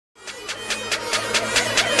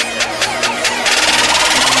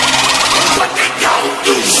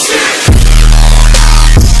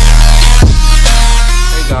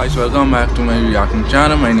guys, welcome back to my reacting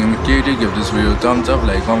channel. My name is KJ. Give this video a thumbs up,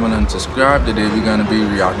 like, comment and subscribe. Today we're gonna be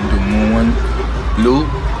reacting to MOONBYUL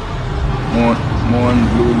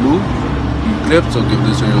Eclipse. So give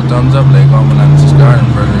this video a thumbs up, like, comment and subscribe.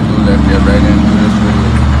 And further ado, let's get right into this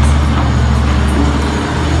video.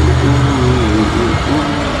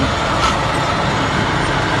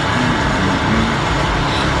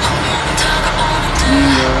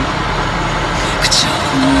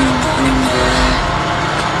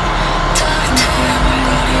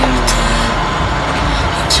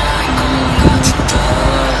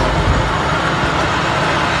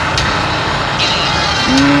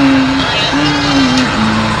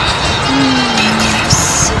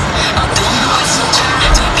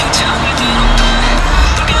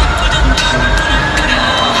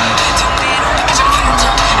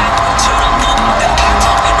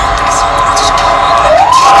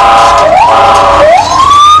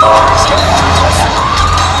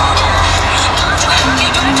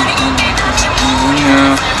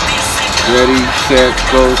 Ready, set,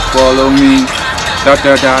 go, follow me. Da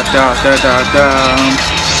da da da da da da.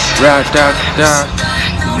 Ra da da.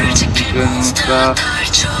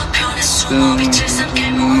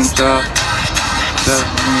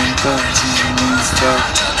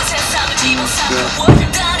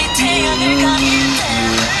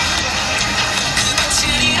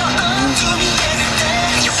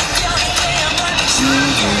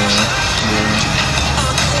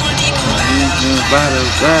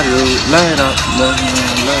 Battle, light up,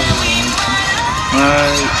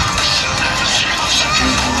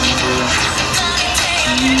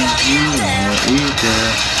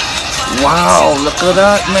 wow, look at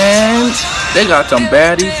that, man. They got some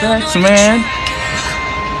bad effects, man.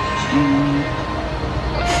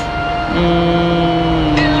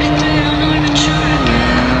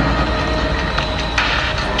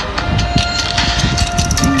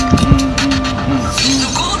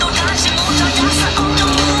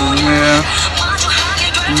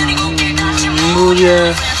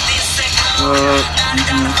 Yeah.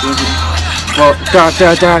 Da da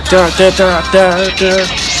da da da da da da.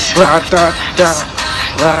 Ra da da.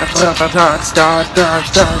 Ra da da da da da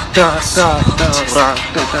da da da. Ra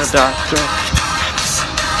da da da da.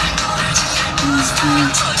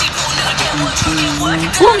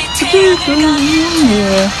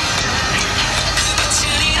 Yeah.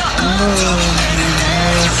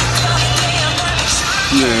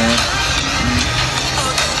 Yeah.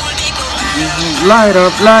 Light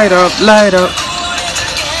up, light up, light up.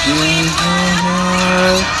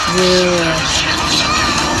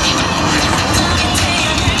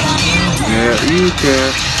 Yeah, you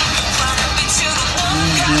care.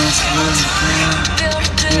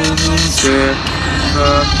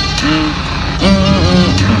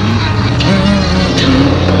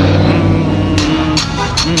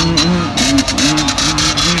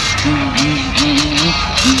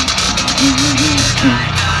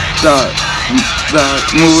 That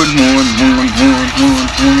moon, yeah.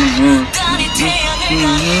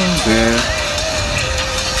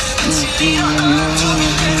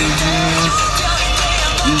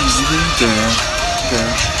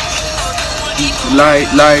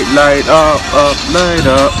 Light up, light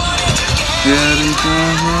up.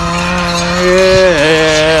 Yeah.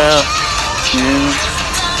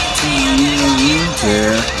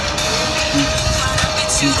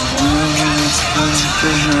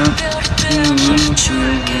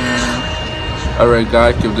 Alright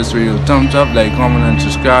guys, give this video a thumbs up, like, comment and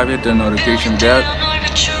subscribe, hit the notification bell.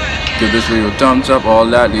 Give this video a thumbs up, all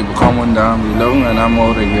that, leave a comment down below, and I'm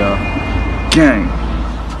out of here. Gang.